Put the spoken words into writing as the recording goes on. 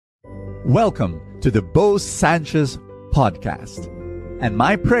Welcome to the Bo Sanchez podcast. And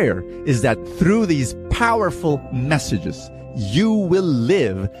my prayer is that through these powerful messages, you will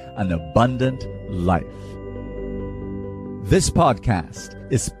live an abundant life. This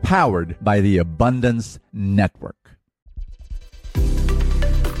podcast is powered by the Abundance Network.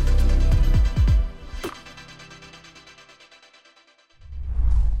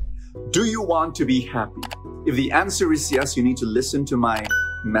 Do you want to be happy? If the answer is yes, you need to listen to my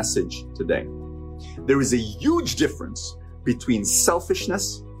message today. There is a huge difference between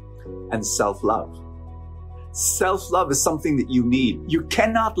selfishness and self-love. Self-love is something that you need. You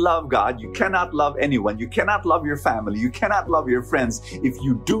cannot love God. You cannot love anyone. You cannot love your family. You cannot love your friends if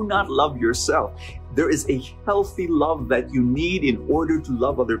you do not love yourself. There is a healthy love that you need in order to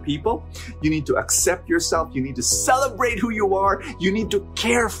love other people. You need to accept yourself. You need to celebrate who you are. You need to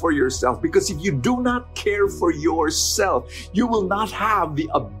care for yourself, because if you do not care for yourself, you will not have the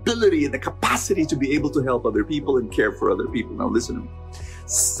ability and the capacity to be able to help other people and care for other people. Now listen to me.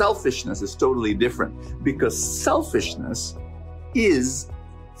 Selfishness is totally different, because selfishness is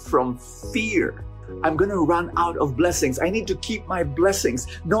from fear. I'm going to run out of blessings. I need to keep my blessings.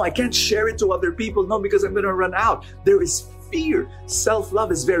 No, I can't share it to other people. No, because I'm going to run out. There is fear. Self-love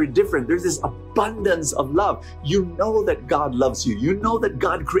is very different. There's this abundance of love. You know that God loves you. You know that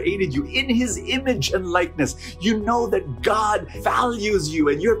God created you in His image and likeness. You know that God values you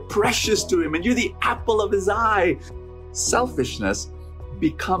and you're precious to Him and you're the apple of His eye. Selfishness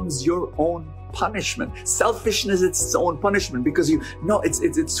becomes your own punishment. Selfishness is its own punishment, because you know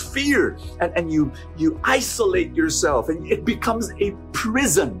it's fear, and you isolate yourself, and it becomes a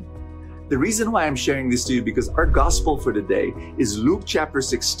prison. The reason why I'm sharing this to you, because our gospel for today is Luke chapter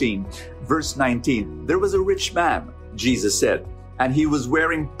 16, verse 19. There was a rich man, Jesus said, and he was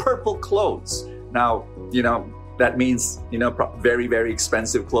wearing purple clothes. Now, that means, very, very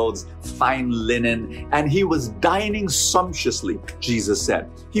expensive clothes, fine linen. And he was dining sumptuously, Jesus said.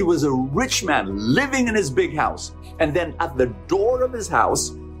 He was a rich man living in his big house. And then at the door of his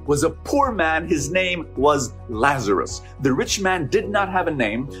house was a poor man. His name was Lazarus. The rich man did not have a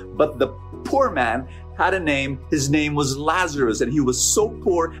name, but the poor man had a name. His name was Lazarus, and he was so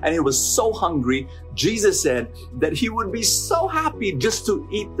poor and he was so hungry. Jesus said that he would be so happy just to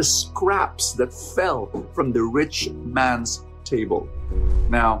eat the scraps that fell from the rich man's table.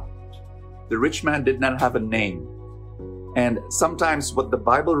 Now, the rich man did not have a name. And sometimes what the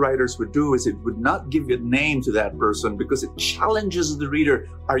Bible writers would do is it would not give a name to that person, because it challenges the reader.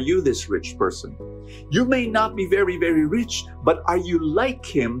 Are you this rich person? You may not be very, very rich, but are you like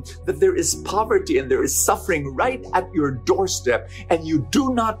him, that there is poverty and there is suffering right at your doorstep and you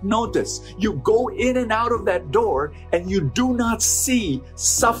do not notice? You go in and out of that door and you do not see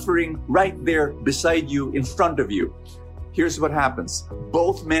suffering right there beside you, in front of you. Here's what happens.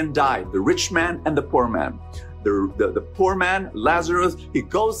 Both men died, the rich man and the poor man. The poor man, Lazarus, he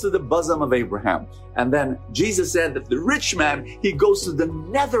goes to the bosom of Abraham. And then Jesus said that the rich man, he goes to the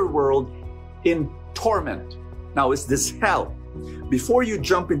netherworld in torment. Now, is this hell? Before you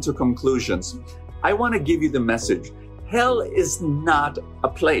jump into conclusions, I want to give you the message. Hell is not a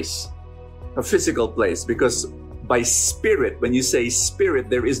place, a physical place, because by spirit, when you say spirit,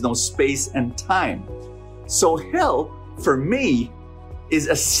 there is no space and time. So hell, for me, is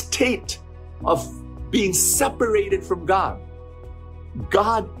a state of being separated from God.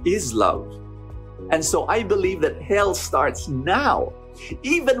 God is love. And so I believe that hell starts now.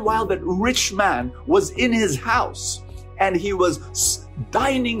 Even while that rich man was in his house and he was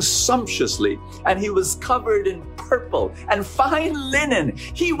dining sumptuously and he was covered in purple and fine linen,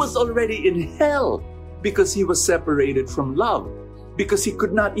 he was already in hell, because he was separated from love. Because he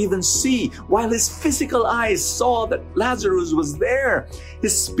could not even see. While his physical eyes saw that Lazarus was there,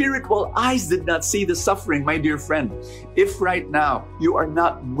 his spiritual eyes did not see the suffering. My dear friend, if right now you are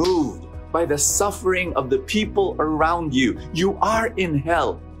not moved by the suffering of the people around you, you are in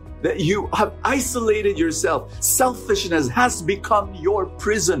hell. That you have isolated yourself. Selfishness has become your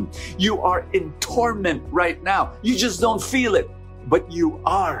prison. You are in torment right now. You just don't feel it, but you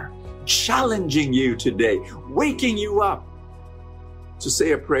are. Challenging you today, waking you up to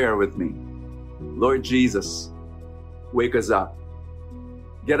say a prayer with me. Lord Jesus, wake us up.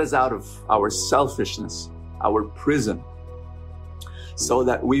 Get us out of our selfishness, our prison, so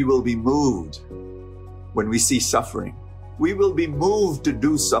that we will be moved when we see suffering. We will be moved to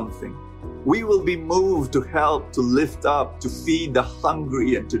do something. We will be moved to help, to lift up, to feed the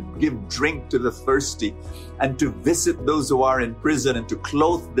hungry, and to give drink to the thirsty, and to visit those who are in prison, and to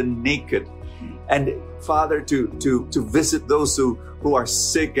clothe the naked. And Father, to visit those who are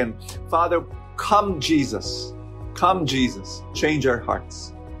sick. And Father, come Jesus, change our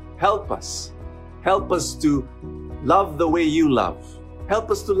hearts. Help us. Help us to love the way you love. Help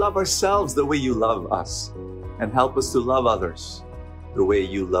us to love ourselves the way you love us. And help us to love others the way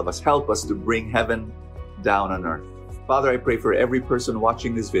you love us. Help us to bring heaven down on earth. Father, I pray for every person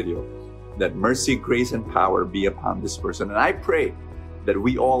watching this video that mercy, grace, and power be upon this person. And I pray that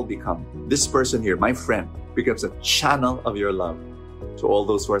we all become, this person here, my friend, becomes a channel of your love to all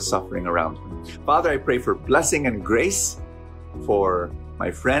those who are suffering around him. Father, I pray for blessing and grace for my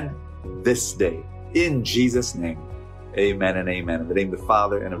friend this day. In Jesus' name, amen and amen. In the name of the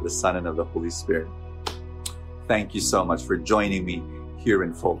Father, and of the Son, and of the Holy Spirit. Thank you so much for joining me here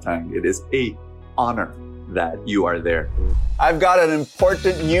in Full Tank. It is an honor that you are there. I've got an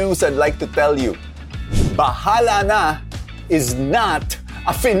important news I'd like to tell you. Bahala na is not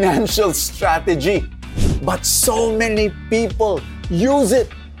a financial strategy, but so many people use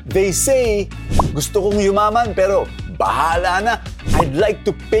it. They say, gusto kong yumaman pero bahala na. I'd like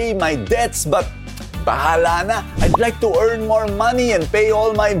to pay my debts but bahala na. I'd like to earn more money and pay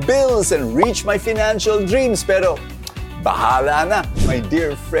all my bills and reach my financial dreams pero bahala na. My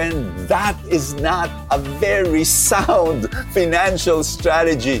dear friend, that is not a very sound financial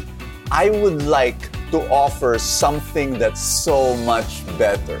strategy. I would like to offer something that's so much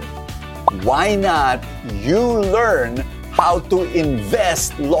better. Why not you learn how to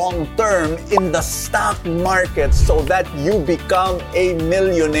invest long-term in the stock market so that you become a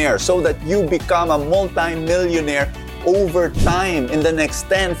millionaire, so that you become a multi-millionaire over time in the next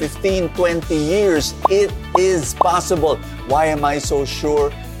 10, 15, 20 years. It is possible. Why am I so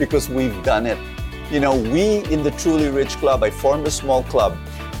sure? Because we've done it. You know, we in the Truly Rich Club, I formed a small club,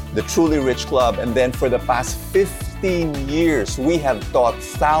 the Truly Rich Club, and then for the past 15 years, we have taught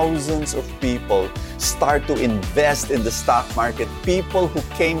thousands of people start to invest in the stock market. People who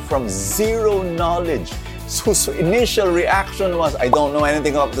came from zero knowledge, whose initial reaction was, I don't know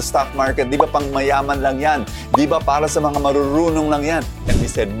anything about the stock market. Di ba pang mayaman lang yan? Di ba para sa mga marurunong lang yan? And we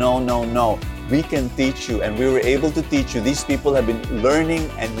said, no. We can teach you. And we were able to teach you. These people have been learning,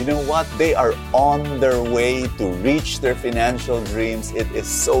 and you know what? They are on their way to reach their financial dreams. It is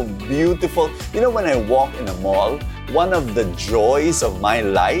so beautiful. You know, when I walk in a mall, one of the joys of my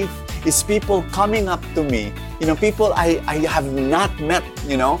life is people coming up to me. You know, people I have not met,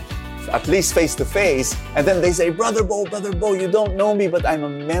 you know, at least face to face, and then they say, Brother Bo, you don't know me, but I'm a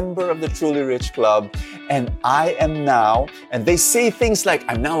member of the Truly Rich Club, and I am now, and they say things like,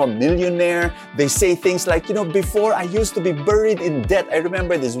 I'm now a millionaire. They say things like, you know, before I used to be buried in debt. I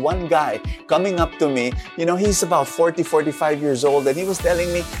remember this one guy coming up to me, you know, he's about 40, 45 years old, and he was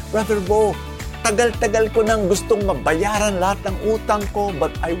telling me, Brother Bo, tagal-tagal ko nang gustong mabayaran lahat ng utang ko,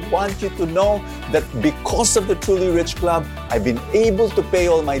 but I want you to know that because of the Truly Rich Club, I've been able to pay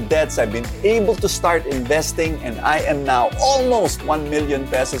all my debts, I've been able to start investing, and I am now almost 1 million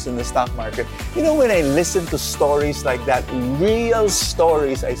pesos in the stock market. You know, when I listen to stories like that, real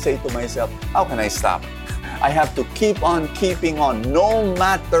stories, I say to myself, how can I stop? I have to keep on keeping on, no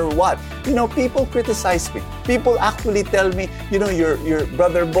matter what. You know, people criticize me. People actually tell me, you know, your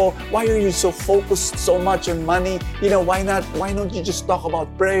Brother Bo, why are you so focused so much on money? You know, why don't you just talk about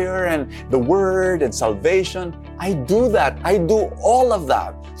prayer and the word and salvation? I do that. I do all of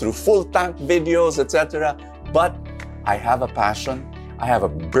that through Full Tank videos, etc. But I have a passion. I have a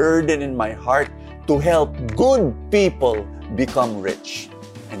burden in my heart to help good people become rich.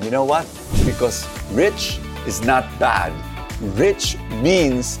 And you know what? Because rich is not bad. Rich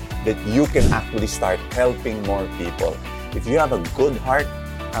means that you can actually start helping more people. If you have a good heart,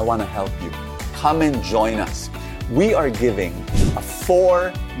 I want to help you. Come and join us. We are giving a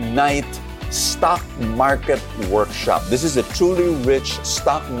 4-night stock market workshop. This is a Truly Rich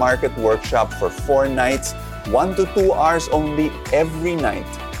stock market workshop for 4 nights, 1 to 2 hours only every night,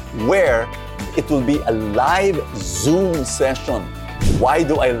 where it will be a live Zoom session. Why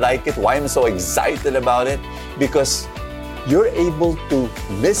do I like it? Why am I so excited about it? Because you're able to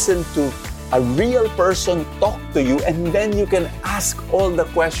listen to a real person talk to you, and then you can ask all the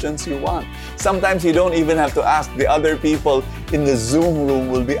questions you want. Sometimes you don't even have to ask. The other people in the Zoom room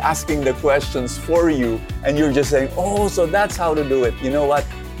will be asking the questions for you, and you're just saying, oh, so that's how to do it. You know what?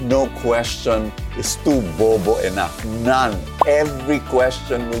 No question is too bobo enough. None. Every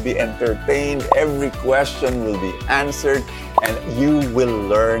question will be entertained. Every question will be answered, and you will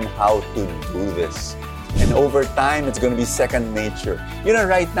learn how to do this. And over time, it's going to be second nature. You know,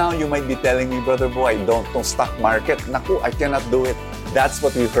 right now, you might be telling me, Brother Bo, I don't know stock market. Naku, I cannot do it. That's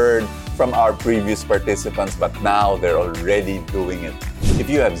what we heard from our previous participants, but now they're already doing it. If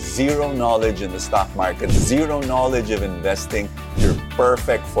you have zero knowledge in the stock market, zero knowledge of investing, you're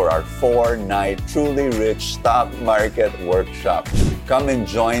perfect for our 4-night Truly Rich stock market workshop. Come and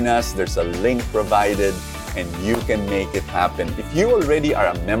join us. There's a link provided and you can make it happen. If you already are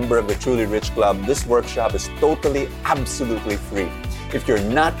a member of the Truly Rich Club, this workshop is totally, absolutely free. If you're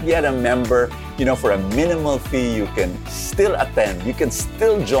not yet a member, for a minimal fee, you can still attend, you can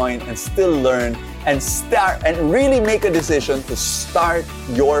still join and still learn and start and really make a decision to start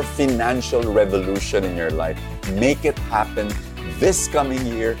your financial revolution in your life. Make it happen this coming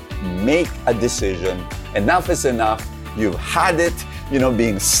year. Make a decision. Enough is enough. You've had it,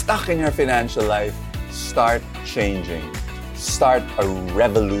 being stuck in your financial life. Start changing. Start a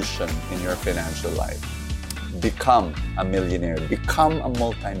revolution in your financial life. Become a millionaire. Become a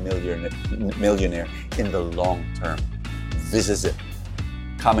multi-millionaire in the long term. This is it.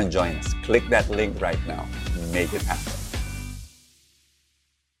 Come and join us. Click that link right now. Make it happen.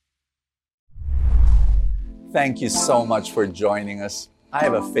 Thank you so much for joining us. I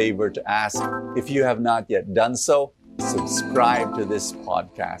have a favor to ask. If you have not yet done so, subscribe to this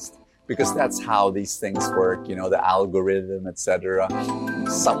podcast, because that's how these things work, the algorithm, etc.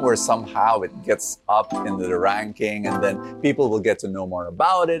 Somewhere, somehow it gets up into the ranking, and then people will get to know more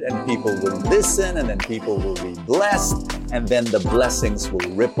about it, and people will listen, and then people will be blessed, and then the blessings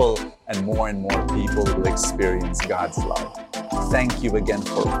will ripple, and more people will experience God's love. Thank you again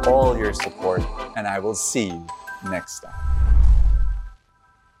for all your support, and I will see you next time.